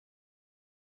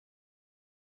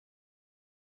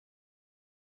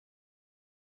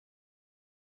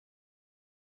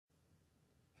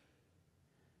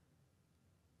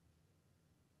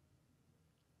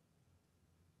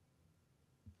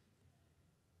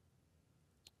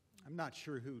I'm not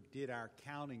sure who did our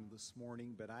counting this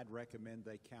morning, but I'd recommend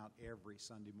they count every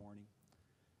Sunday morning.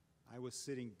 I was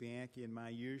sitting back in my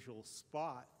usual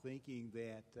spot thinking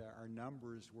that our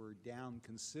numbers were down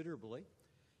considerably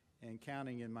and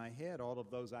counting in my head all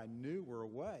of those I knew were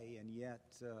away, and yet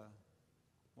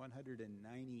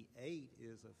 198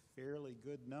 is a fairly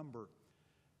good number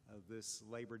of this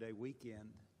Labor Day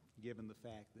weekend, given the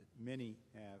fact that many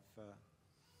have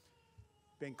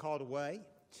been called away.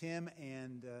 Tim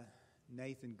and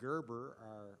Nathan Gerber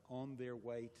are on their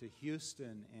way to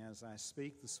Houston as I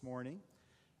speak this morning.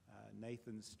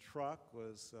 Nathan's truck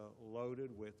was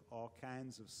loaded with all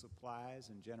kinds of supplies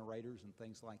and generators and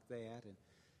things like that, and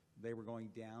they were going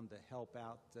down to help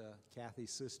out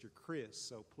Kathy's sister Chris,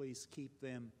 so please keep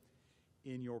them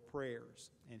in your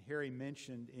prayers. And Harry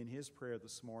mentioned in his prayer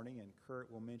this morning, and Kurt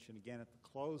will mention again at the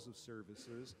close of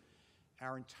services,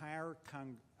 our entire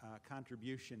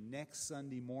contribution next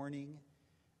Sunday morning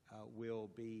will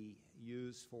be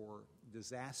used for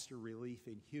disaster relief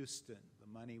in Houston. The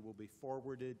money will be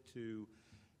forwarded to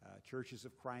Churches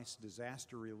of Christ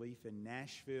Disaster Relief in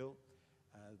Nashville.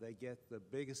 They get the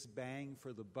biggest bang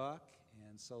for the buck,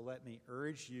 and so let me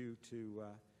urge you to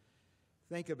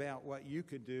think about what you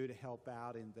could do to help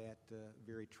out in that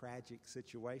very tragic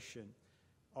situation.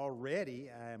 Already,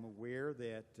 I am aware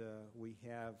that we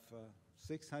have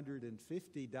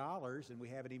 $650, and we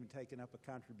haven't even taken up a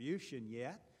contribution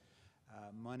yet.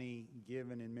 Money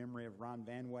given in memory of Ron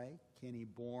Vanway, Kenny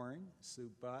Bourne, Sue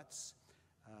Butts,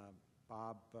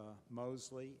 Bob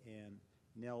Mosley, and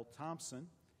Nell Thompson.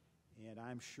 And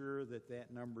I'm sure that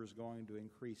that number is going to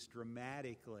increase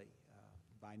dramatically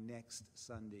by next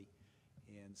Sunday.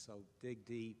 And so dig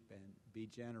deep and be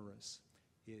generous.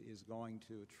 It is going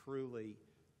to a truly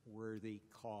worthy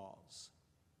cause.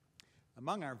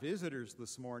 Among our visitors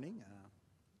this morning,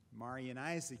 Mari and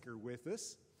Isaac are with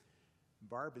us.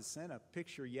 Barb has sent a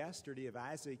picture yesterday of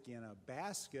Isaac in a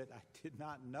basket. I did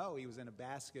not know he was in a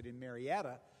basket in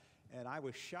Marietta, and I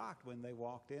was shocked when they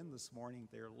walked in this morning.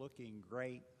 They're looking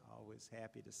great. Always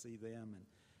happy to see them, and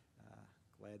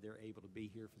glad they're able to be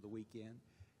here for the weekend.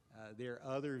 There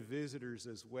are other visitors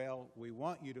as well. We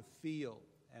want you to feel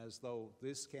as though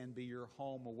this can be your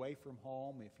home away from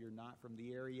home if you're not from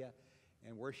the area,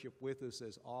 and worship with us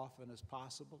as often as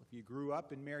possible. If you grew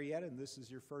up in Marietta and this is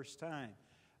your first time,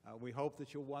 we hope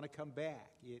that you'll want to come back.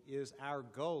 It is our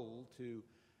goal to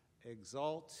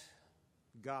exalt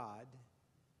God,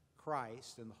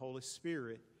 Christ, and the Holy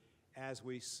Spirit as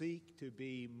we seek to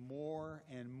be more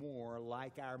and more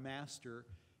like our Master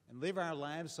and live our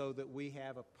lives so that we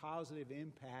have a positive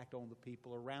impact on the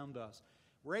people around us.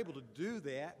 We're able to do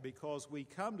that because we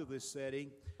come to this setting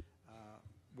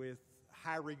with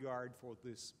high regard for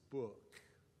this book,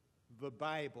 the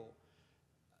Bible.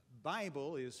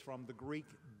 Bible is from the Greek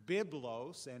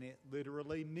biblos, and it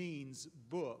literally means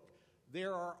book.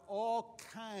 There are all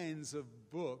kinds of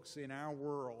books in our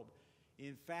world.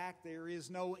 In fact, there is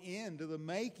no end to the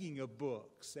making of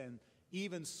books, and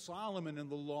even Solomon in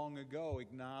the long ago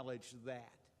acknowledged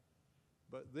that.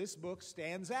 But this book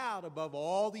stands out above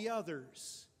all the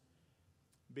others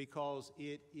because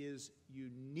it is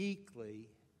uniquely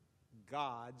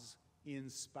God's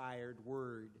inspired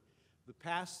word. The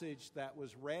passage that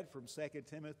was read from 2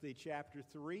 Timothy chapter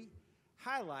 3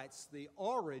 highlights the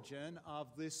origin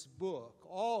of this book.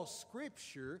 All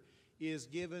Scripture is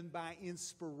given by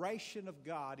inspiration of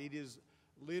God. It is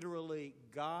literally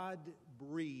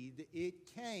God-breathed.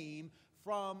 It came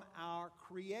from our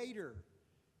Creator.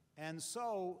 And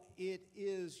so it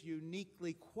is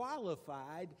uniquely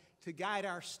qualified to guide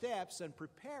our steps and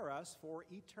prepare us for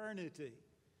eternity.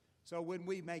 So when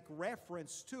we make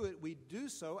reference to it, we do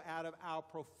so out of our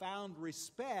profound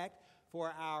respect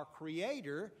for our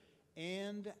Creator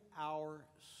and our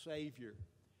Savior.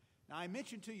 Now, I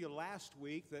mentioned to you last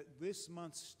week that this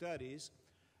month's studies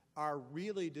are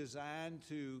really designed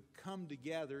to come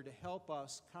together to help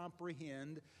us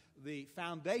comprehend the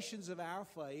foundations of our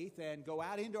faith and go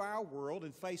out into our world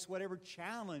and face whatever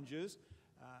challenges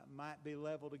might be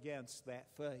leveled against that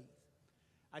faith.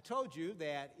 I told you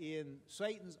that in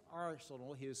Satan's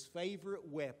arsenal, his favorite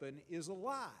weapon is a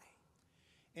lie.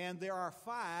 And there are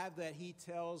 5 that he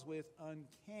tells with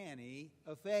uncanny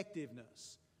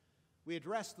effectiveness. We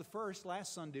addressed the first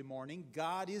last Sunday morning.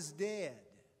 God is dead.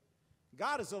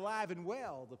 God is alive and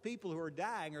well. The people who are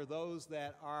dying are those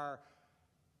that are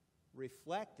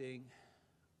reflecting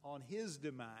on his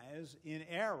demise in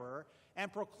error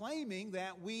and proclaiming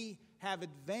that we have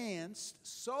advanced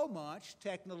so much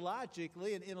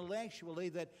technologically and intellectually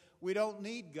that we don't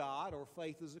need God or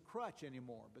faith as a crutch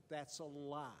anymore. But that's a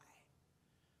lie.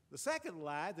 The second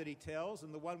lie that he tells,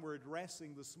 and the one we're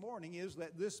addressing this morning, is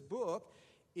that this book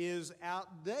is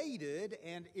outdated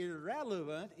and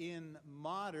irrelevant in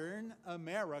modern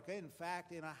America, in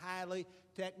fact, in a highly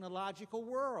technological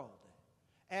world.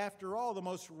 After all, the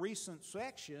most recent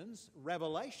sections,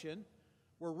 Revelation,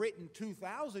 were written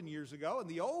 2,000 years ago, and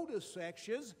the oldest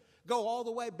sections go all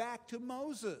the way back to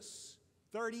Moses,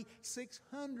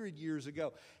 3,600 years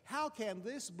ago. How can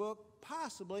this book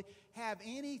possibly have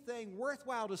anything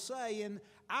worthwhile to say in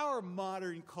our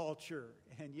modern culture?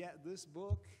 And yet this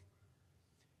book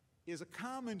is a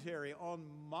commentary on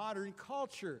modern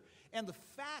culture. And the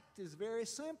fact is very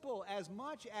simple. As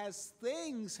much as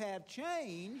things have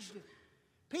changed,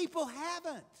 people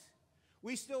haven't.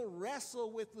 We still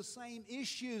wrestle with the same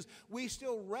issues. We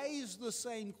still raise the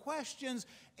same questions.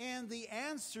 And the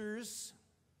answers,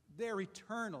 they're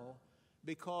eternal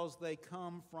because they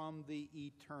come from the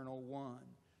Eternal One.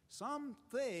 Some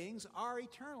things are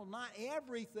eternal. Not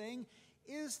everything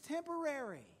is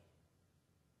temporary.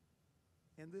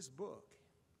 And this book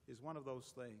is one of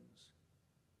those things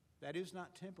that is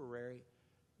not temporary,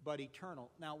 but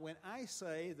eternal. Now, when I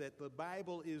say that the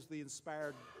Bible is the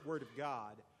inspired Word of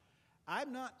God,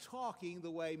 I'm not talking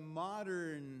the way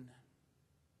modern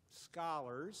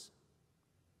scholars,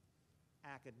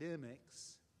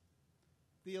 academics,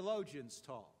 theologians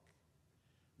talk.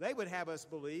 They would have us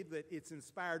believe that it's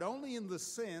inspired only in the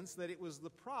sense that it was the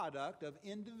product of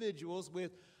individuals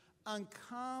with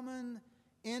uncommon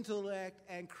intellect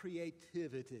and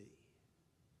creativity.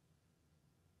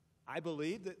 I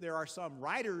believe that there are some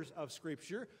writers of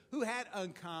Scripture who had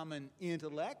uncommon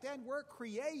intellect and were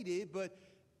creative, but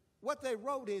what they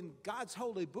wrote in God's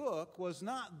holy book was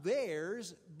not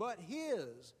theirs, but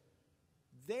His.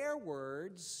 Their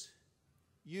words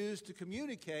used to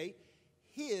communicate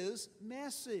His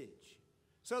message.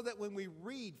 So that when we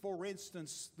read, for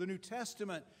instance, the New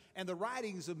Testament and the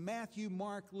writings of Matthew,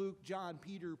 Mark, Luke, John,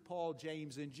 Peter, Paul,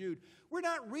 James, and Jude, we're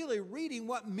not really reading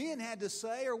what men had to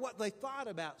say or what they thought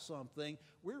about something.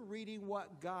 We're reading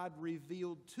what God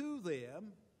revealed to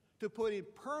them to put in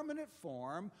permanent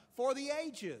form for the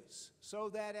ages, so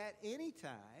that at any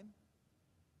time,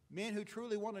 men who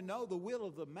truly want to know the will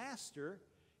of the Master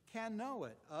can know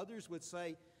it. Others would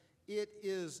say, it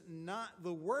is not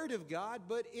the Word of God,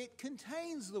 but it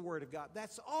contains the Word of God.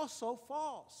 That's also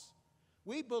false.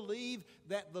 We believe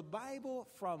that the Bible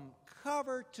from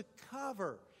cover to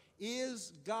cover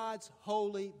is God's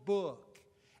holy book,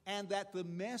 and that the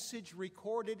message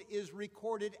recorded is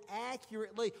recorded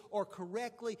accurately or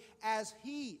correctly as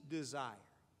He desired.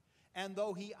 And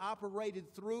though He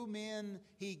operated through men,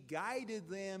 He guided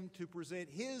them to present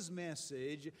His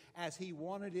message as He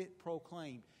wanted it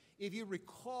proclaimed. If you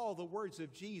recall the words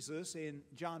of Jesus in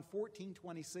John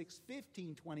 14:26,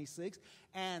 15:26,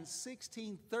 and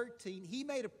 16:13, He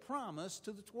made a promise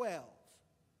to the 12.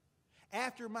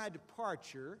 After my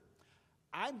departure,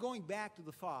 I'm going back to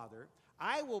the Father.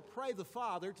 I will pray the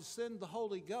Father to send the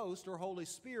Holy Ghost or Holy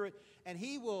Spirit, and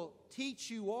He will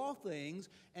teach you all things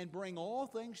and bring all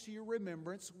things to your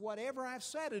remembrance, whatever I've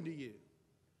said unto you.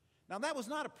 Now, that was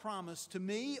not a promise to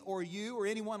me or you or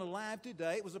anyone alive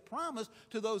today. It was a promise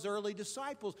to those early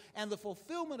disciples. And the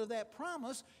fulfillment of that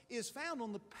promise is found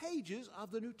on the pages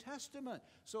of the New Testament.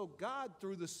 So God,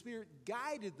 through the Spirit,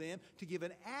 guided them to give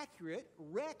an accurate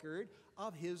record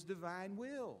of His divine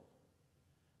will.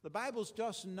 The Bible's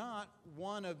just not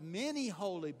one of many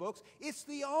holy books. It's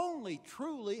the only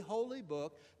truly holy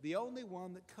book, the only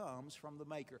one that comes from the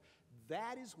Maker.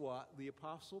 That is what the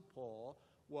Apostle Paul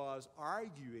was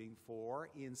arguing for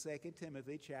in 2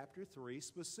 Timothy chapter 3,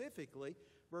 specifically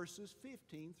verses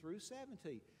 15 through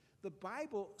 17. The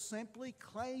Bible simply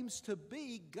claims to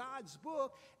be God's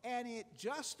book, and it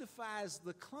justifies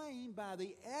the claim by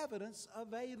the evidence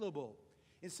available.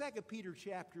 In 2 Peter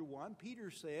chapter 1, Peter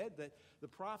said that the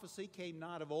prophecy came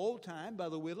not of old time by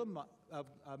the will of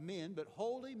men, but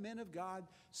holy men of God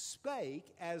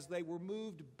spake as they were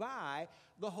moved by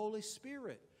the Holy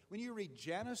Spirit. When you read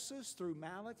Genesis through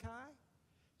Malachi,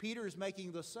 Peter is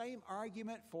making the same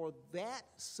argument for that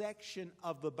section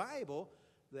of the Bible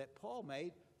that Paul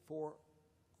made for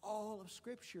all of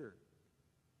Scripture.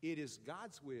 It is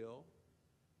God's will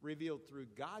revealed through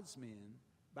God's men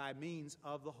by means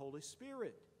of the Holy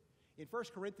Spirit. In 1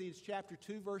 Corinthians chapter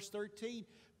 2, verse 13,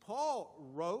 Paul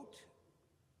wrote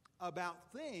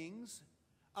about things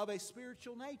of a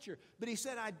spiritual nature. But he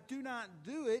said, I do not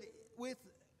do it with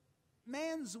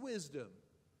man's wisdom,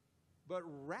 but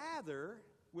rather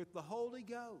with the Holy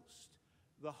Ghost.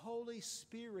 The Holy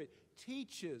Spirit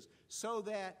teaches so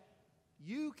that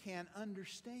you can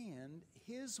understand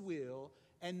His will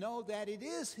and know that it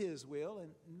is His will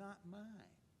and not mine.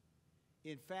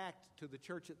 In fact, to the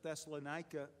church at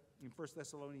Thessalonica, in 1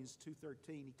 Thessalonians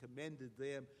 2:13, he commended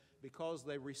them because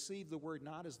they received the word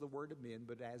not as the word of men,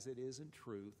 but as it is in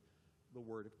truth, the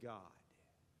word of God.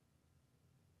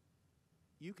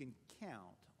 You can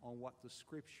count on what the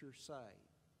Scriptures say.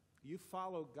 You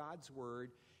follow God's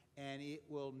word, and it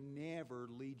will never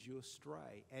lead you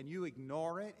astray. And you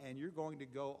ignore it, and you're going to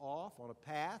go off on a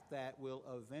path that will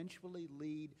eventually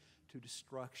lead to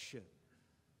destruction.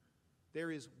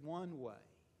 There is one way,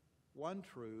 one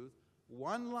truth,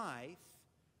 one life.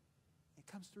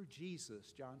 It comes through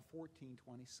Jesus, John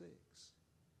 14:26.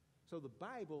 So the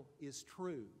Bible is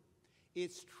true.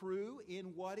 It's true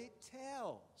in what it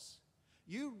tells.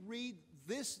 You read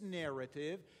this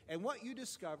narrative, and what you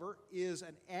discover is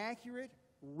an accurate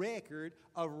record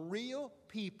of real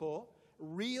people,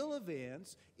 real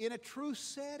events, in a true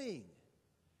setting.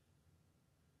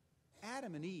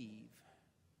 Adam and Eve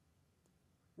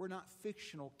were not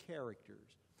fictional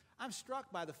characters. I'm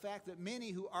struck by the fact that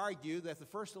many who argue that the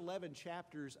first 11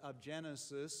 chapters of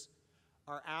Genesis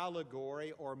are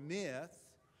allegory or myth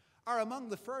are among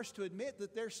the first to admit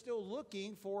that they're still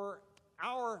looking for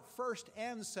our first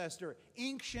ancestor,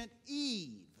 ancient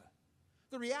Eve.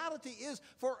 The reality is,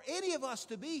 for any of us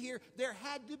to be here, there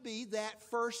had to be that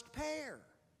first pair.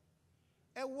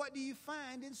 And what do you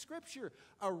find in Scripture?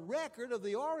 A record of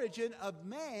the origin of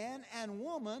man and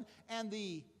woman and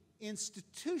the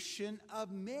institution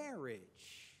of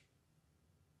marriage.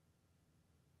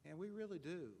 And we really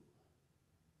do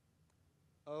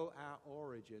owe our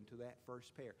origin to that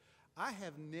first pair. I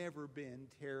have never been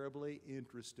terribly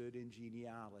interested in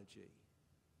genealogy.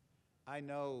 I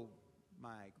know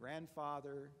my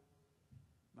grandfather,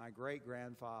 my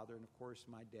great-grandfather, and of course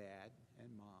my dad and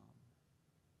mom.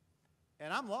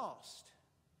 And I'm lost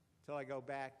till I go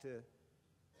back to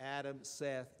Adam,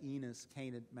 Seth, Enos,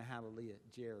 Canaan, Mahalalel,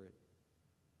 Jared,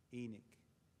 Enoch,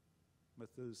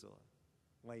 Methuselah,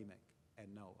 Lamech,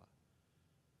 and Noah.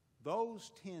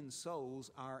 Those 10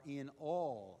 souls are in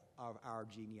all of our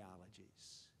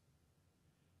genealogies,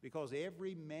 because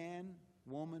every man,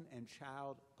 woman, and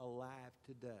child alive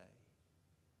today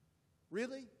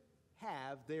really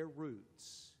have their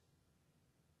roots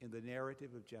in the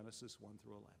narrative of Genesis 1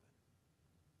 through 11.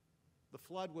 The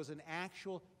flood was an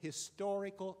actual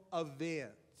historical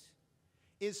event.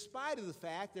 In spite of the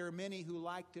fact there are many who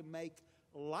like to make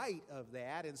light of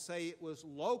that and say it was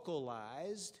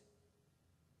localized,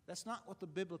 that's not what the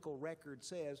biblical record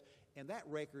says, and that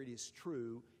record is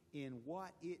true in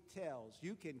what it tells.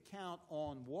 You can count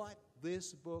on what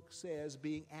this book says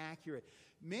being accurate.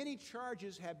 Many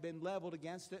charges have been leveled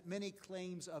against it, many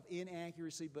claims of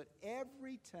inaccuracy, but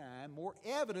every time more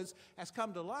evidence has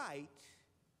come to light,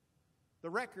 the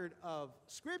record of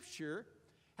Scripture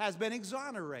has been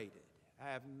exonerated. I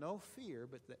have no fear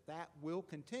but that will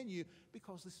continue,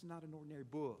 because this is not an ordinary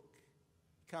book.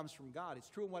 It comes from God. It's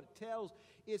true in what it tells.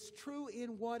 It's true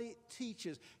in what it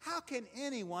teaches. How can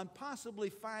anyone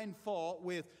possibly find fault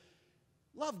with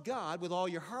love God with all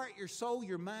your heart, your soul,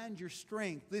 your mind, your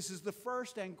strength? This is the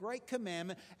first and great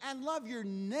commandment. And love your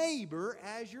neighbor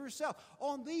as yourself.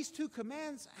 On these two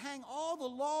commands hang all the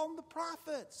law and the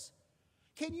prophets.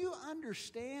 Can you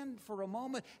understand for a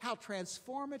moment how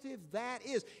transformative that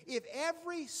is? If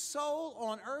every soul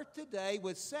on earth today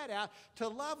would set out to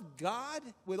love God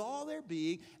with all their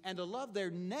being and to love their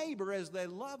neighbor as they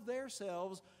love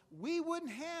themselves, we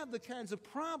wouldn't have the kinds of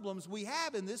problems we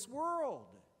have in this world.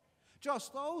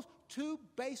 Just those two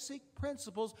basic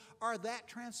principles are that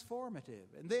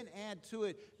transformative. And then add to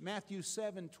it Matthew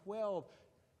 7:12,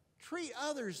 treat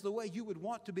others the way you would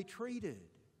want to be treated.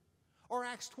 Or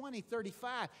Acts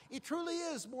 20:35, it truly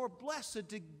is more blessed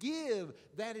to give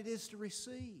than it is to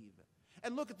receive.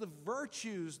 And look at the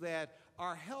virtues that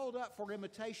are held up for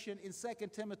imitation in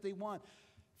 2 Timothy 1.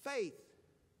 Faith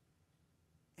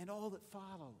and all that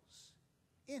follows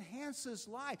enhances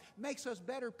life, makes us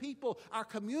better people, our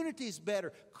communities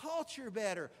better, culture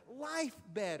better, life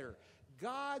better.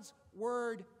 God's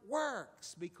Word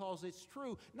works because it's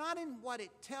true, not in what it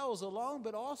tells alone,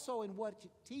 but also in what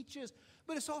it teaches,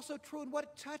 but it's also true in what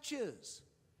it touches.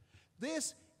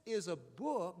 This is a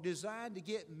book designed to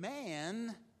get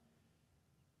man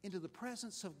into the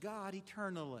presence of God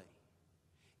eternally.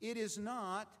 It is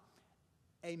not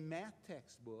a math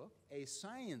textbook, a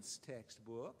science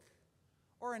textbook,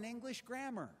 or an English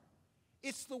grammar.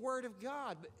 It's the Word of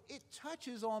God. But it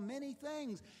touches on many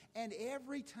things, and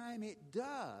every time it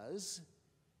does,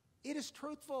 it is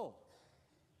truthful.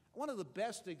 One of the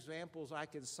best examples I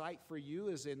can cite for you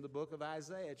is in the book of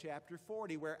Isaiah, chapter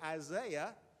 40, where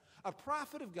Isaiah, A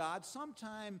prophet of God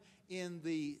sometime in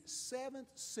the 7th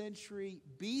century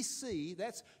BC,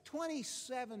 that's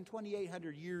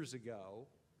 2,800 years ago,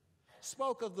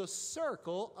 spoke of the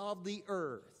circle of the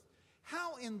earth.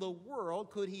 How in the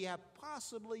world could he have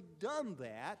possibly done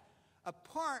that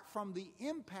apart from the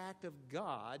impact of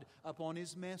God upon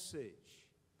his message?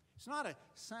 It's not a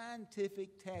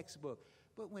scientific textbook,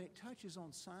 but when it touches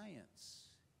on science,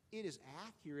 it is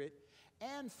accurate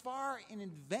and far in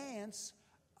advance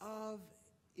of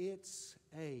its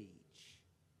age.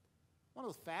 One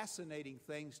of the fascinating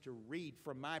things to read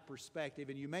from my perspective,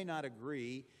 and you may not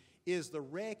agree, is the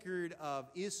record of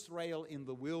Israel in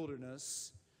the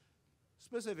wilderness,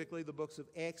 specifically the books of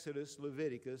Exodus,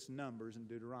 Leviticus, Numbers, and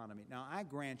Deuteronomy. Now, I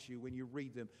grant you, when you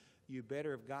read them, you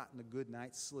better have gotten a good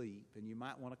night's sleep, and you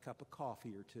might want a cup of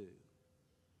coffee or two,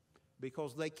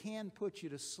 because they can put you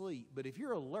to sleep. But if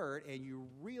you're alert and you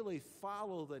really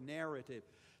follow the narrative,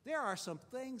 there are some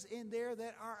things in there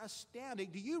that are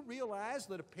astounding. Do you realize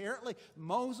that apparently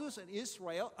Moses and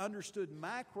Israel understood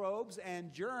microbes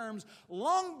and germs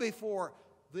long before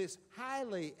this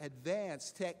highly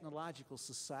advanced technological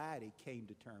society came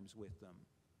to terms with them?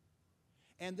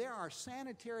 And there are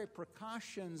sanitary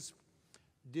precautions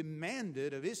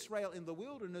demanded of Israel in the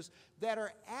wilderness that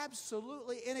are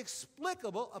absolutely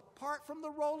inexplicable apart from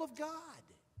the role of God.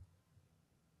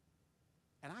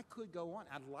 And I could go on.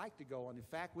 I'd like to go on. In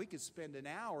fact, we could spend an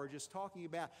hour just talking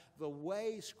about the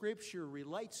way Scripture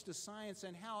relates to science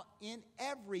and how in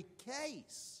every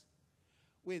case,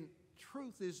 when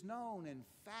truth is known and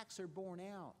facts are borne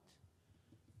out,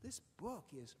 this book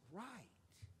is right.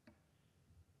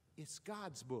 It's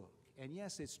God's book. And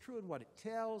yes, it's true in what it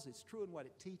tells, it's true in what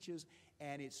it teaches,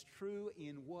 and it's true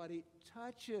in what it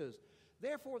touches.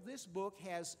 Therefore, this book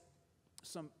has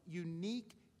some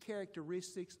unique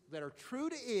characteristics that are true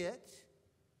to it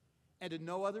and to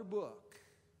no other book.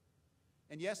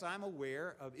 And yes, I'm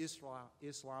aware of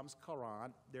Islam's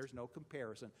Quran. There's no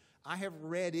comparison. I have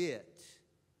read it,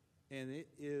 and it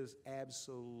is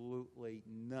absolutely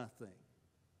nothing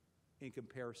in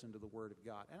comparison to the Word of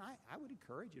God. And I would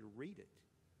encourage you to read it.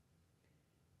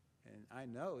 And I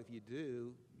know if you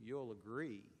do, you'll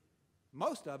agree.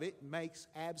 Most of it makes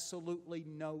absolutely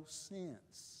no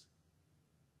sense.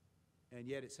 And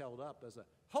yet it's held up as a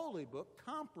holy book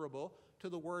comparable to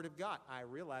the Word of God. I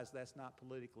realize that's not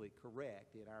politically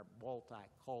correct in our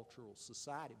multicultural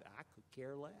society, but I could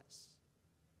care less.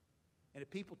 And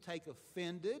if people take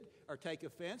offended or take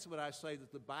offense when I say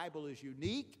that the Bible is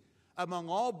unique among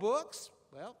all books,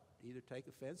 well, either take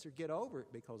offense or get over it,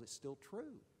 because it's still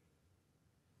true.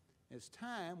 It's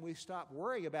time we stop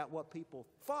worrying about what people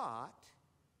thought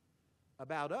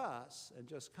about us and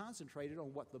just concentrated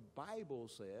on what the Bible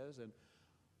says and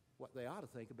what they ought to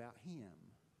think about Him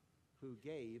who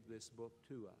gave this book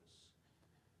to us.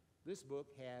 This book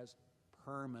has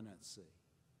permanency.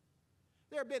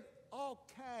 There have been all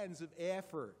kinds of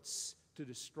efforts to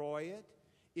destroy it.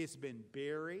 It's been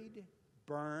buried,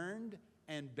 burned,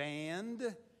 and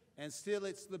banned, and still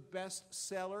it's the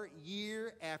bestseller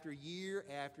year after year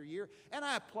after year. And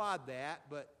I applaud that,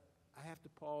 but I have to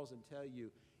pause and tell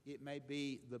you, it may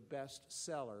be the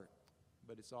bestseller,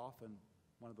 but it's often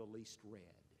one of the least read.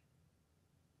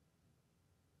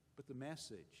 But the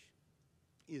message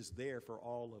is there for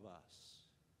all of us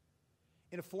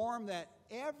in a form that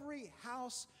every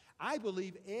house, I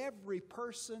believe every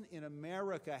person in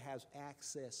America has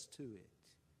access to it.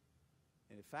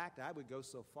 And in fact, I would go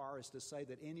so far as to say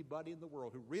that anybody in the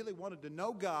world who really wanted to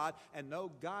know God and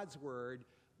know God's Word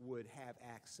would have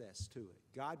access to it.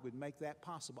 God would make that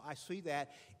possible. I see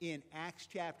that in Acts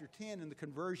chapter 10 in the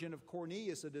conversion of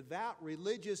Cornelius, a devout,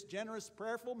 religious, generous,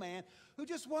 prayerful man who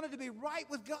just wanted to be right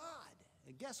with God.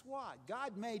 And guess what?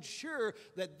 God made sure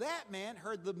that that man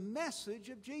heard the message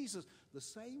of Jesus, the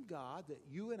same God that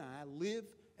you and I live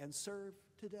and serve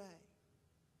today.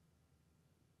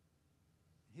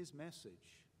 His message,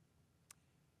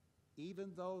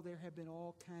 even though there have been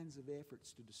all kinds of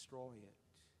efforts to destroy it,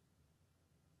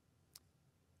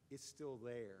 it's still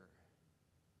there.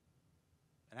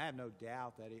 And I have no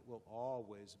doubt that it will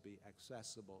always be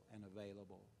accessible and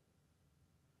available.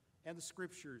 And the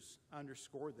Scriptures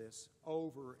underscore this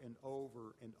over and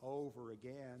over and over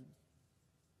again.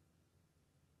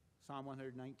 Psalm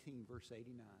 119, verse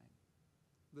 89.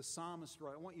 The psalmist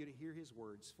wrote, I want you to hear his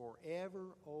words,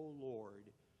 "Forever, O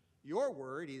Lord, your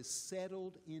word is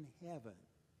settled in heaven."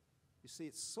 You see,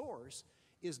 its source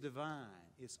is divine.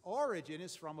 Its origin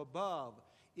is from above.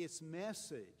 Its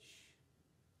message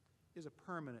is a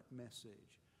permanent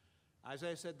message.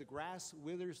 Isaiah said, the grass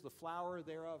withers, the flower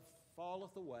thereof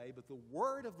falleth away, but the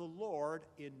word of the Lord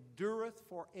endureth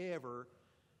forever.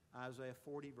 Isaiah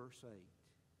 40, verse 8.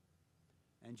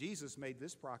 And Jesus made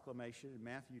this proclamation in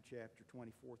Matthew chapter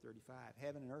 24, 35.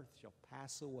 Heaven and earth shall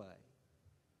pass away,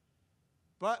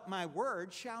 but my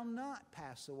word shall not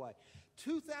pass away.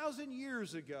 2,000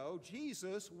 years ago,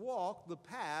 Jesus walked the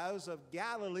paths of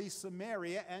Galilee,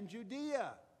 Samaria, and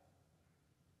Judea.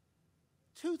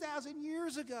 2,000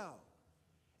 years ago.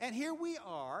 And here we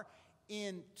are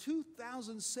in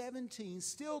 2017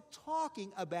 still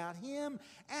talking about him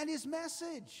and his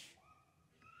message.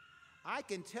 I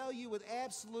can tell you with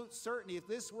absolute certainty, if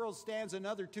this world stands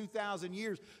another 2,000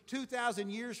 years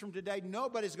from today,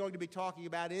 nobody's going to be talking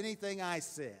about anything I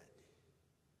said.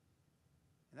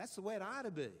 And that's the way it ought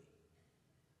to be.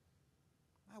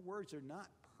 My words are not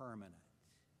permanent,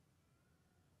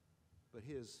 but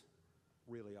his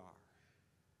really are.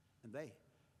 And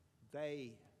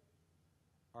they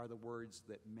are the words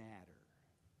that matter.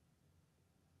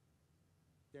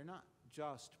 They're not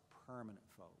just permanent,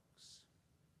 folks.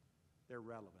 They're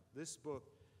relevant. This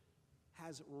book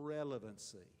has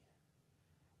relevancy.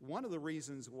 One of the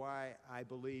reasons why I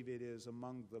believe it is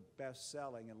among the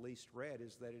best-selling and least read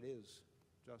is that it is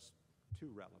just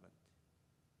too relevant.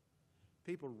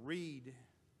 People read,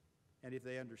 and if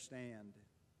they understand,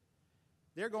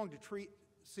 they're going to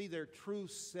see their true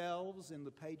selves in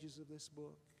the pages of this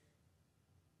book,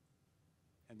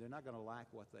 and they're not going to like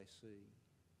what they see,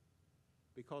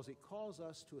 because it calls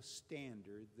us to a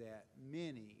standard that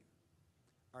many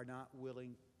are not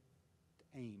willing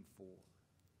to aim for.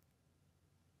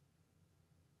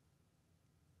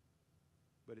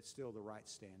 But it's still the right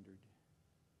standard.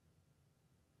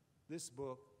 This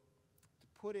book, to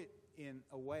put it in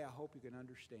a way I hope you can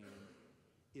understand,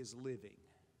 is living.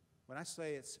 When I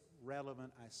say it's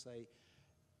relevant, I say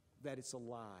that it's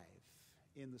alive,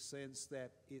 in the sense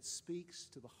that it speaks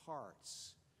to the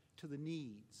hearts, to the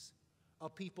needs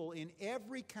of people in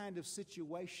every kind of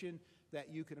situation that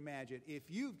you can imagine. If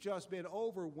you've just been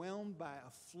overwhelmed by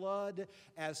a flood,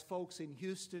 as folks in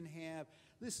Houston have,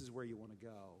 this is where you want to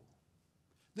go.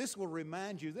 This will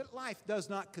remind you that life does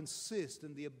not consist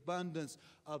in the abundance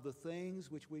of the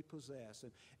things which we possess.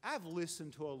 And I've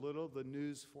listened to a little of the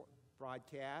news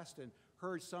broadcast and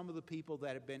heard some of the people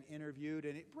that have been interviewed,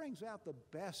 and it brings out the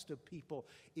best of people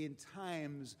in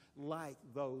times like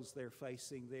those they're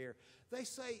facing there. They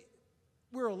say,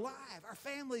 we're alive, our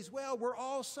family's well, we're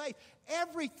all safe.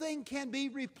 Everything can be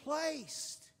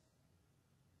replaced.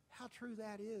 How true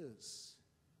that is.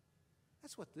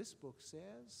 That's what this book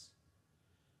says.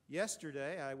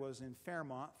 Yesterday, I was in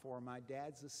Fairmont for my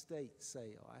dad's estate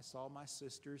sale. I saw my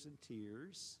sisters in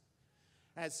tears.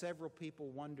 I had several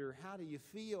people wonder, how do you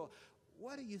feel?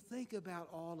 What do you think about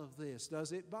all of this?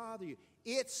 Does it bother you?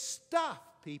 It's stuff,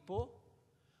 people.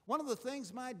 One of the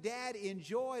things my dad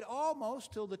enjoyed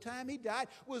almost till the time he died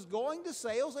was going to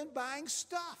sales and buying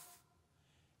stuff.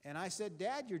 And I said,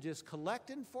 Dad, you're just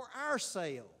collecting for our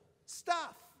sale.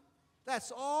 Stuff.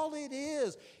 That's all it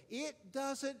is. It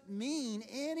doesn't mean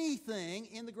anything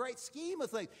in the great scheme of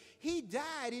things. He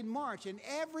died in March, and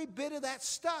every bit of that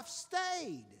stuff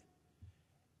stayed.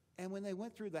 And when they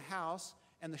went through the house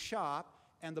and the shop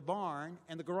and the barn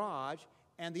and the garage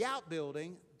and the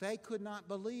outbuilding, they could not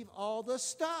believe all the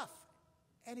stuff.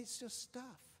 And it's just stuff.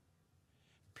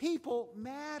 People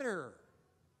matter.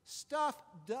 Stuff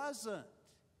doesn't.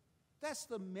 That's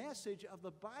the message of the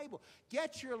Bible.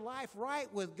 Get your life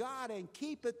right with God and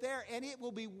keep it there, and it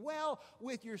will be well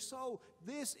with your soul.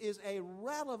 This is a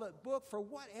relevant book for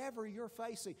whatever you're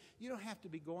facing. You don't have to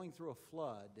be going through a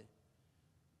flood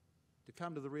to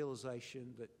come to the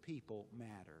realization that people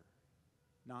matter,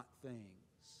 not things.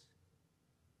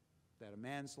 That a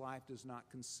man's life does not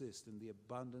consist in the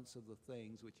abundance of the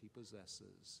things which he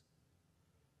possesses.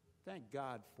 Thank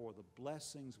God for the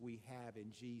blessings we have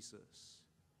in Jesus,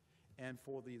 and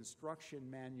for the instruction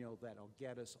manual that will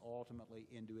get us ultimately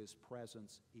into his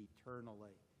presence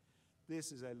eternally.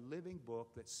 This is a living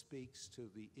book that speaks to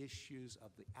the issues of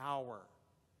the hour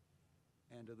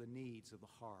and to the needs of the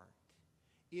heart.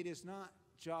 It is not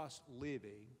just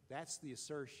living. That's the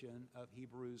assertion of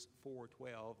Hebrews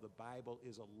 4:12. The Bible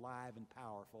is alive and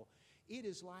powerful. It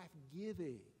is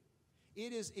life-giving.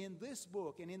 It is in this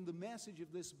book and in the message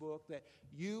of this book that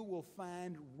you will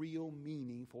find real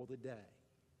meaning for the day.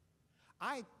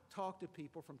 I talk to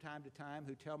people from time to time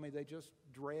who tell me they just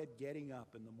dread getting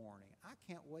up in the morning. I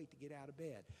can't wait to get out of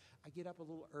bed. I get up a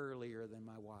little earlier than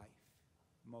my wife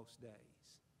most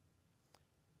days.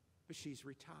 But she's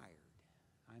retired.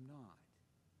 I'm not.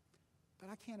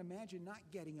 But I can't imagine not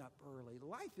getting up early.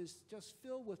 Life is just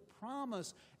filled with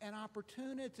promise and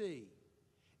opportunity.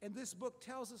 And this book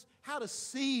tells us how to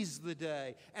seize the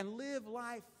day and live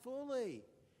life fully.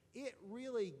 it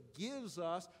really gives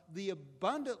us the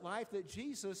abundant life that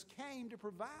Jesus came to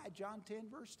provide, John 10,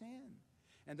 verse 10.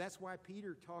 And that's why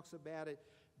Peter talks about it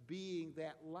being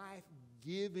that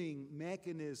life-giving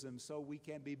mechanism so we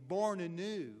can be born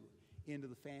anew into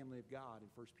the family of God in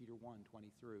 1 Peter 1,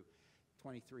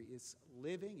 23. It's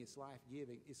living, it's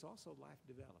life-giving, it's also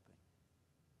life-developing.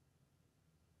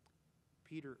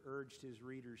 Peter urged his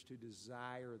readers to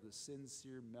desire the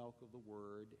sincere milk of the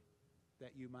Word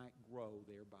that you might grow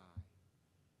thereby.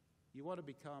 You want to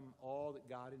become all that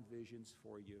God envisions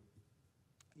for you.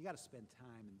 You got to spend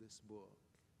time in this book.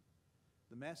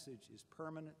 The message is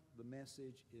permanent. The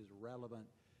message is relevant.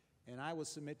 And I will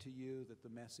submit to you that the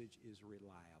message is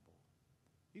reliable.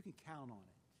 You can count on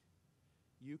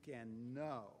it. You can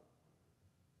know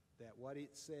that what it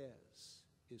says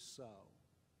is so.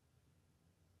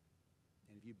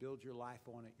 And if you build your life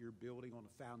on it, you're building on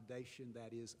a foundation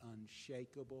that is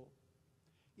unshakable.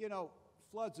 You know,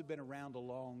 floods have been around a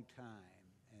long time,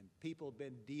 and people have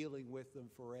been dealing with them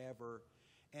forever.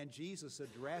 And Jesus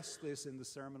addressed this in the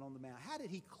Sermon on the Mount. How did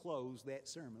he close that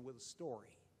sermon? With a story.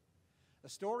 A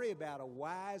story about a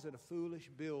wise and a foolish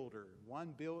builder.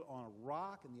 One built on a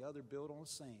rock and the other built on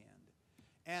sand.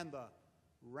 And the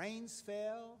rains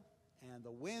fell, and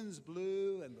the winds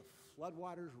blew, and the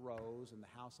floodwaters rose, and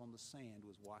the house on the sand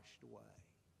was washed away.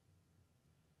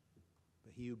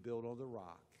 But he who built on the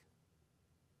rock,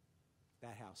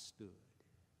 that house stood.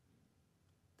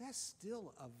 That's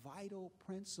still a vital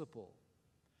principle.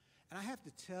 And I have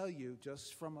to tell you,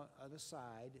 just from an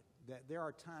aside, that there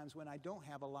are times when I don't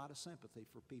have a lot of sympathy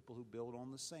for people who build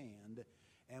on the sand,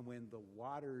 and when the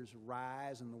waters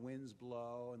rise and the winds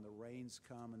blow and the rains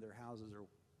come and their houses are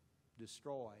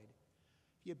destroyed.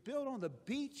 If you build on the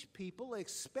beach, people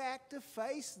expect to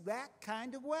face that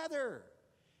kind of weather.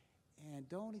 And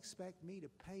don't expect me to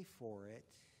pay for it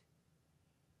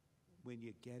when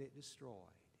you get it destroyed.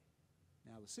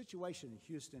 Now, the situation in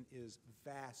Houston is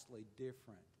vastly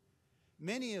different.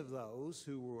 Many of those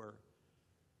who were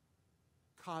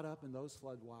caught up in those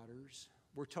floodwaters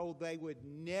were told they would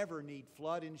never need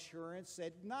flood insurance,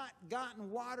 had not gotten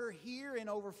water here in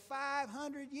over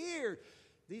 500 years.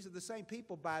 These are the same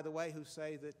people, by the way, who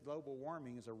say that global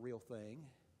warming is a real thing,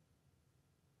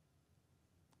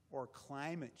 or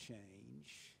climate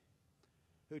change,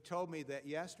 who told me that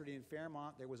yesterday in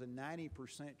Fairmont there was a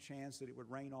 90% chance that it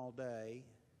would rain all day,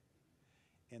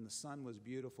 and the sun was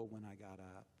beautiful when I got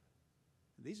up.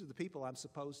 These are the people I'm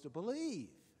supposed to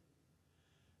believe.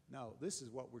 No, this is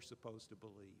what we're supposed to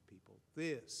believe, people.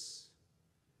 This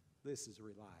is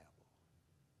reliable.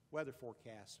 Weather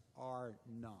forecasts are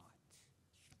not.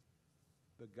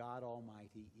 But God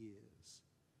Almighty is.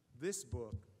 This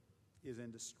book is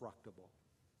indestructible.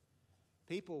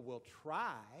 People will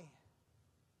try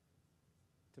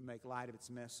to make light of its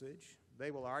message.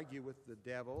 They will argue with the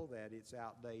devil that it's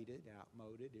outdated,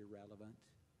 outmoded, irrelevant.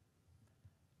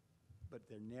 But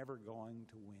they're never going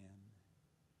to win.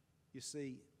 You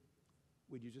see,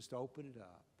 when you just open it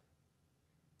up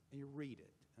and you read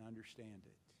it and understand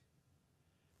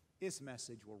it, its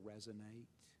message will resonate.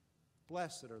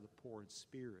 Blessed are the poor in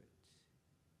spirit.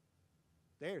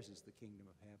 Theirs is the kingdom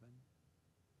of heaven.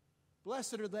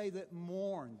 Blessed are they that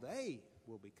mourn. They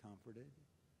will be comforted.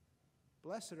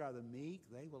 Blessed are the meek.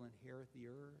 They will inherit the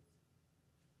earth.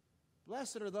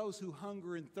 Blessed are those who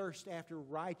hunger and thirst after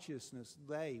righteousness.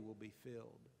 They will be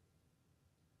filled.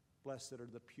 Blessed are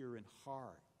the pure in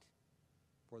heart,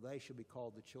 for they shall be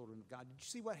called the children of God. Did you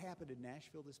see what happened in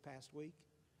Nashville this past week?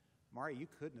 Mari, you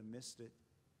couldn't have missed it.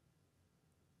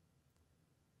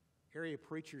 Area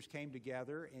preachers came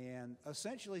together and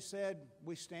essentially said,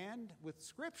 we stand with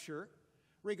Scripture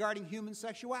regarding human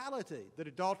sexuality, that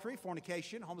adultery,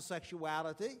 fornication,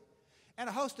 homosexuality, and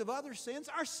a host of other sins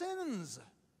are sins.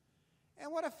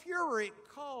 And what a fury it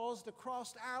caused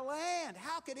across our land.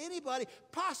 How could anybody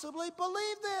possibly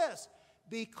believe this?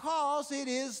 Because it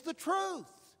is the truth.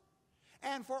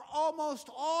 And for almost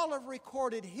all of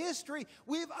recorded history,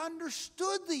 we've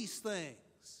understood these things.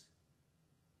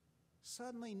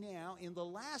 Suddenly now, in the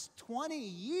last 20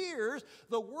 years,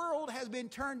 the world has been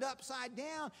turned upside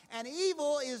down, and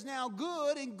evil is now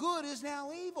good, and good is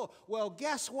now evil. Well,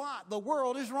 guess what? The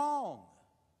world is wrong.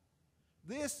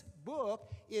 This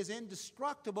book is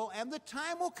indestructible, and the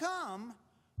time will come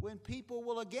when people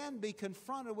will again be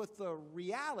confronted with the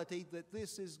reality that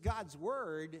this is God's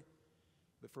Word,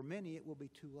 but for many it will be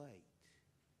too late.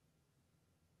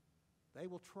 They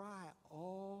will try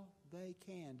all they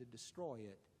can to destroy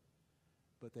it,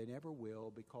 but they never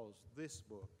will, because this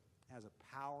book has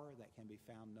a power that can be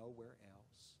found nowhere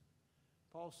else.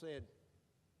 Paul said,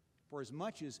 for as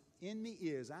much as in me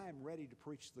is, I am ready to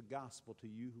preach the gospel to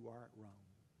you who are at Rome.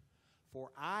 For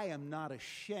I am not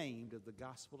ashamed of the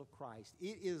gospel of Christ.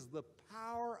 It is the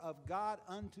power of God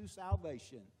unto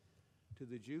salvation, to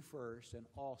the Jew first and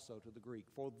also to the Greek.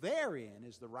 For therein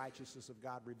is the righteousness of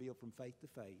God revealed from faith to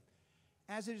faith.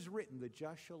 As it is written, the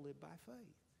just shall live by faith.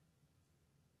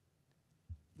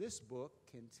 This book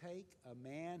can take a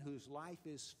man whose life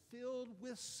is filled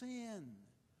with sin,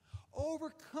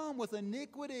 overcome with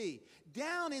iniquity,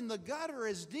 down in the gutter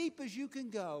as deep as you can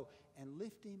go, and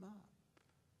lift him up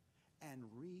and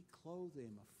reclothe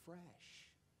him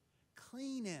afresh,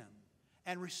 clean him,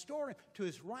 and restore him to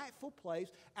his rightful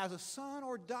place as a son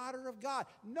or daughter of God.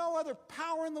 No other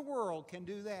power in the world can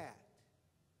do that.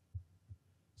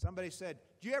 Somebody said,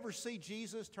 "Did you ever see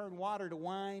Jesus turn water to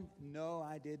wine?" No,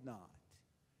 I did not.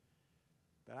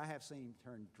 But I have seen him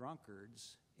turn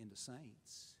drunkards into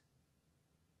saints.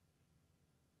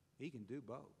 He can do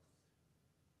both.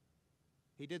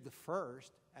 He did the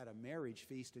first at a marriage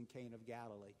feast in Cana of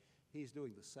Galilee. He's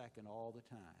doing the second all the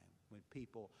time, when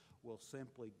people will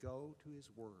simply go to his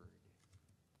word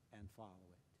and follow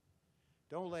it.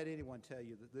 Don't let anyone tell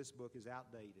you that this book is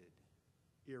outdated,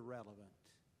 irrelevant.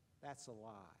 That's a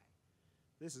lie.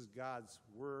 This is God's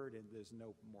word, and there's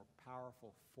no more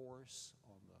powerful force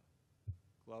on the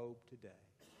globe today.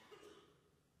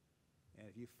 And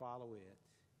if you follow it,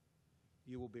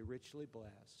 you will be richly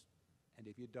blessed. And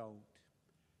if you don't,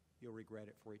 you'll regret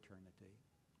it for eternity.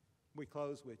 We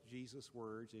close with Jesus'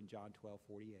 words in John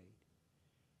 12:48.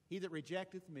 He that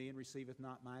rejecteth me and receiveth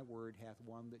not my word hath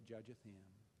one that judgeth him.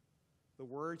 The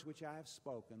words which I have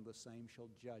spoken, the same shall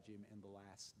judge him in the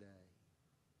last day.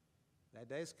 That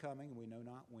day is coming, and we know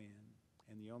not when.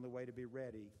 And the only way to be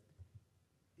ready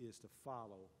is to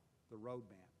follow the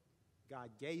roadmap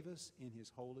God gave us in his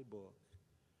holy book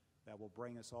that will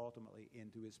bring us ultimately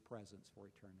into his presence for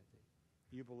eternity.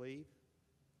 You believe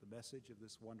the message of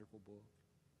this wonderful book?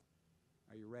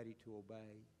 Are you ready to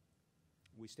obey?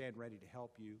 We stand ready to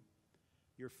help you.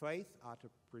 Your faith ought to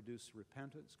produce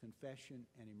repentance, confession,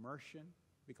 and immersion,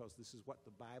 because this is what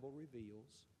the Bible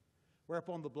reveals.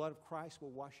 Whereupon the blood of Christ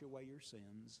will wash away your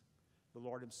sins. The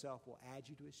Lord himself will add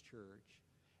you to his church,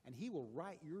 and he will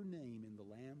write your name in the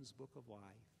Lamb's book of life,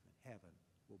 and heaven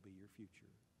will be your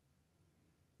future.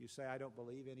 You say, "I don't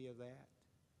believe any of that."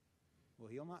 Well,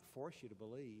 he'll not force you to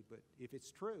believe, but if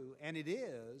it's true, and it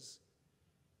is,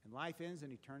 and life ends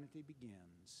and eternity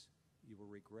begins, you will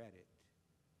regret it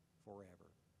forever.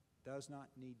 Does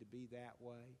not need to be that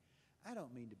way. I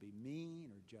don't mean to be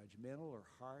mean or judgmental or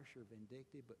harsh or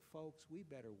vindictive, but folks, we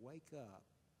better wake up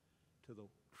to the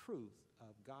truth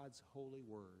of God's holy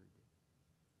word.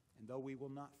 And though we will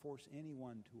not force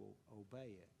anyone to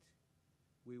obey it,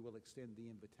 we will extend the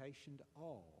invitation to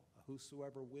all.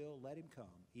 Whosoever will, let him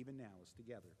come, even now as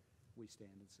together we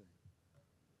stand and sing.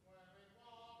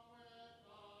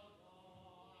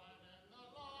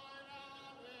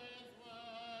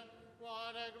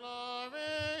 What a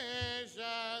glory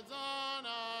sheds on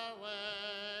our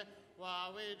way,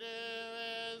 while we do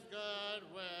his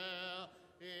good will.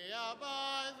 He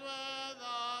abides with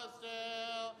us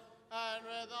still, and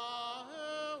with all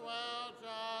who will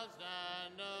trust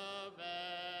and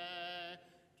obey.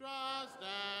 Trust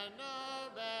and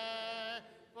obey,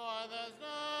 for there's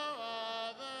no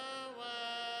other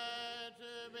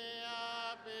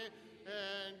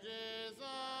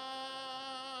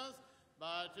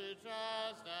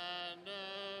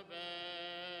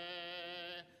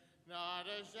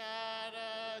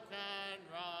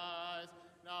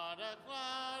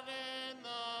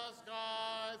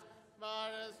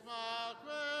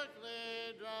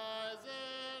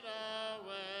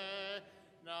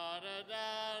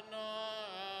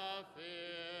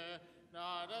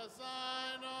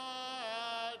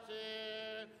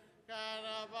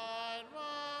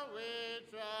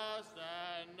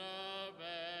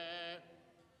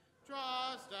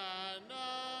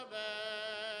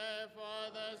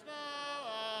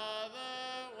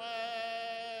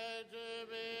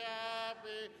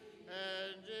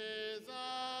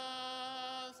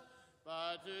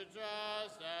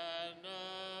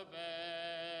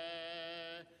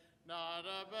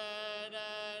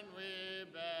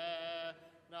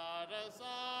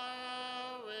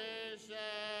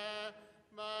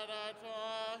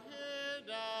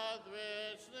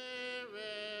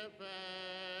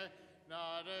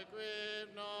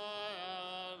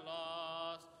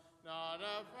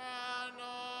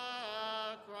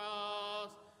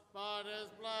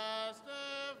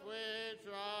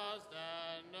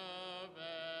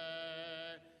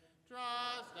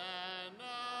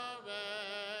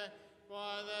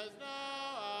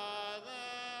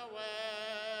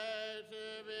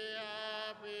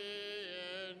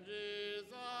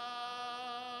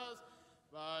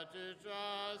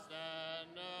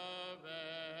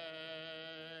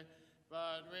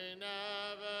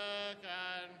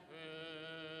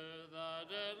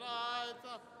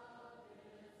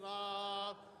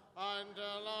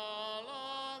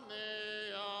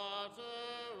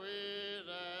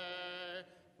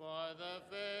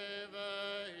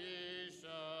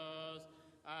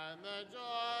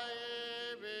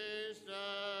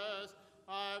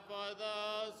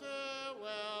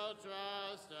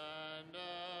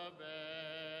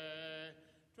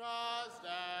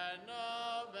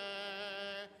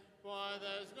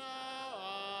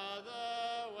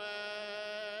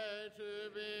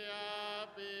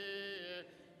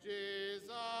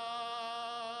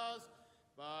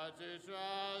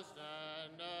trust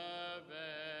and obey.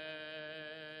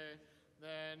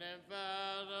 Then in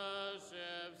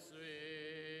fellowship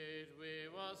sweet we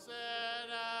will sit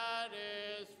at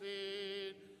his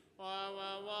feet, or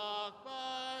will walk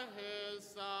by his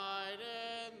side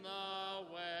in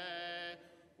the way.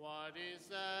 What he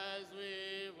says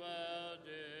we will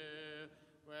do,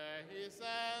 where he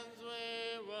sends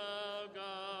we will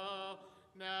go.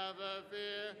 Never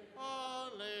fear,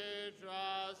 only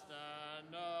trust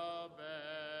and obey.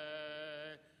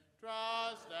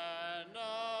 Trust and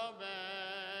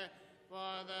obey,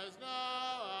 for there's no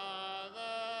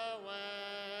other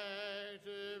way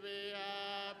to be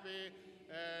happy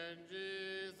in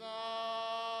Jesus,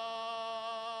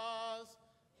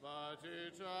 but to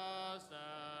trust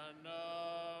and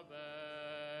obey.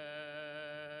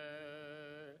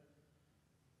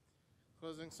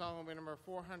 Closing song will be number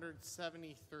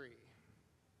 473.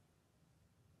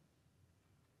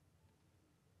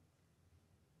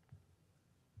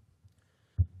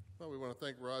 Well, we want to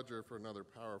thank Roger for another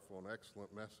powerful and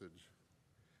excellent message.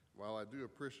 While I do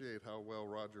appreciate how well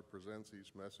Roger presents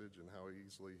each message and how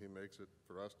easily he makes it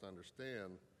for us to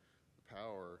understand, the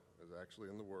power is actually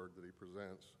in the word that he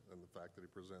presents and the fact that he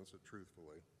presents it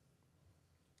truthfully.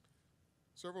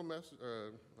 Several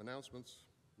announcements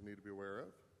you need to be aware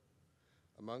of.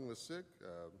 Among the sick,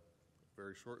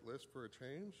 very short list for a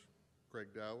change. Craig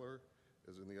Dowler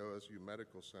is in the OSU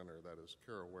Medical Center. That is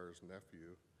Carol Ware's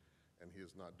nephew, and he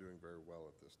is not doing very well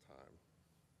at this time.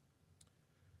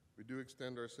 We do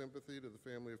extend our sympathy to the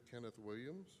family of Kenneth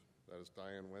Williams. That is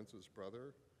Diane Wentz's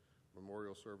brother.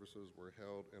 Memorial services were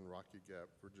held in Rocky Gap,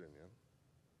 Virginia.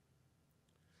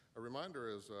 A reminder,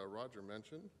 as Roger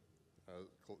mentioned,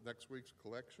 next week's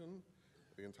collection,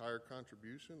 the entire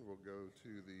contribution will go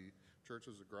to the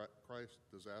Churches of Christ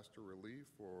Disaster Relief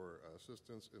for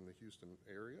assistance in the Houston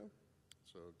area.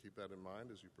 So keep that in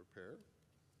mind as you prepare.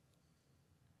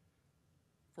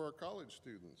 For our college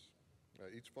students,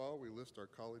 each fall we list our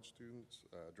college students'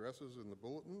 addresses in the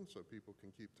bulletin so people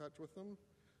can keep touch with them.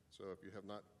 So if you have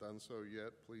not done so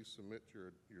yet, please submit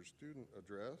your student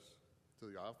address to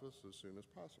the office as soon as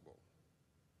possible.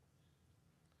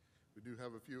 We do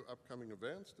have a few upcoming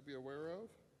events to be aware of.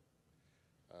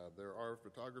 There are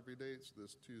photography dates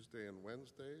this Tuesday and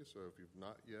Wednesday, so if you've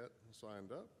not yet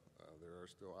signed up, there are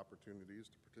still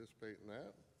opportunities to participate in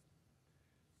that.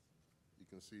 You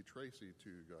can see Tracy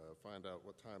to find out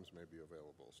what times may be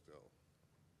available still.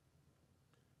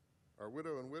 Our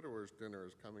Widow and Widowers Dinner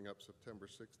is coming up September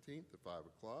 16th at 5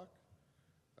 o'clock.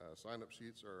 Sign-up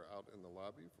sheets are out in the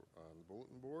lobby on the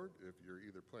bulletin board if you're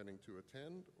either planning to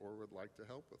attend or would like to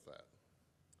help with that.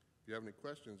 If you have any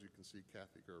questions, you can see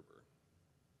Kathy Gerber.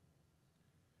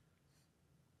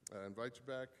 I invite you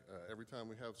back every time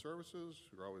we have services.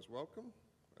 You're always welcome.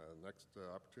 Next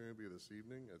opportunity will be this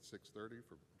evening at 6:30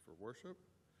 for worship,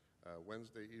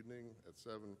 Wednesday evening at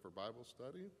 7 for Bible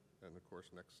study, and of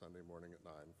course next Sunday morning at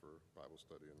 9 for Bible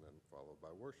study and then followed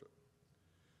by worship.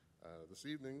 This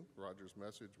evening, Roger's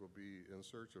message will be In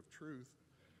Search of Truth,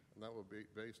 and that will be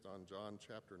based on John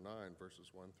chapter 9,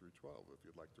 verses 1 through 12, if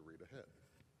you'd like to read ahead.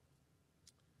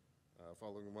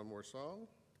 Following one more song,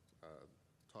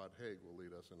 Todd Haig will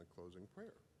lead us in a closing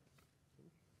prayer.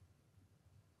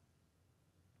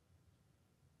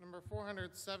 Number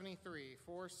 473,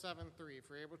 473, if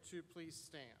you're able to, please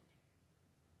stand.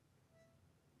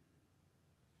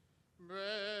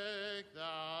 Break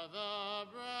thou the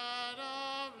bread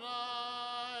of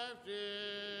life,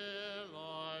 dear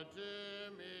Lord,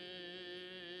 to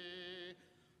me,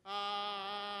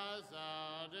 as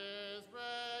thou didst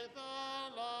break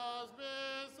the laws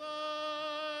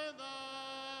beside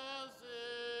the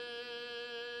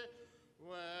sea,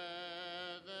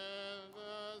 within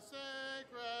the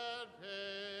sacred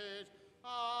page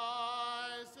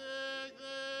I seek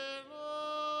thee,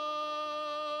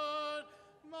 Lord.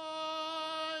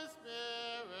 My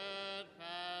spirit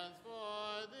pants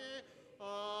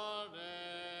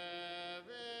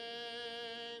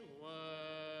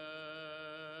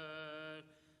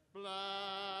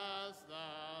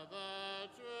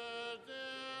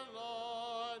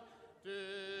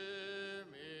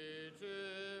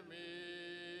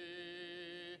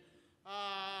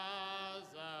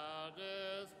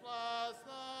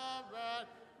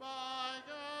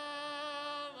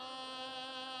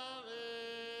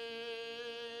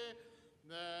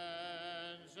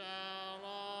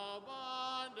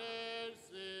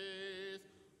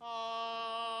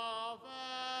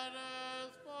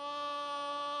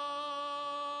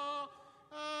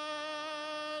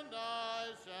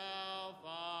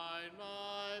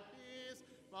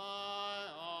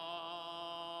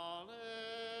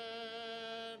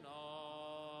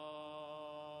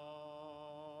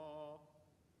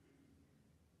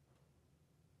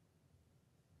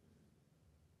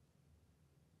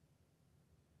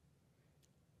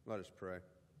Let us pray.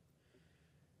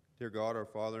 Dear God, our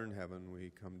Father in heaven,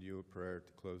 we come to you in prayer at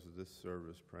the close of this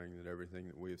service, praying that everything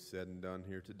that we have said and done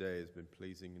here today has been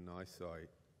pleasing in thy sight.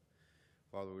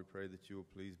 Father, we pray that you will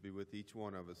please be with each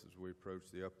one of us as we approach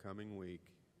the upcoming week.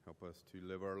 Help us to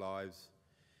live our lives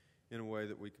in a way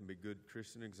that we can be good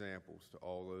Christian examples to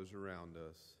all those around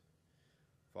us.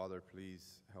 Father,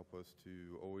 please help us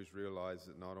to always realize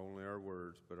that not only our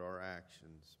words, but our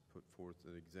actions put forth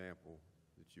an example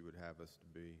that you would have us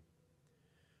to be.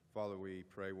 Father, we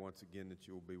pray once again that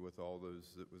you will be with all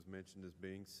those that was mentioned as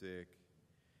being sick.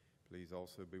 Please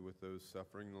also be with those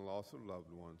suffering the loss of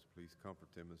loved ones. Please comfort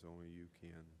them as only you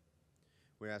can.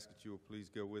 We ask that you will please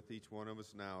go with each one of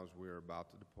us now as we are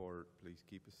about to depart. Please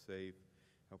keep us safe.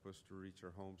 Help us to reach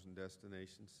our homes and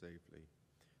destinations safely.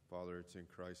 Father, it's in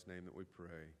Christ's name that we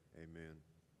pray. Amen.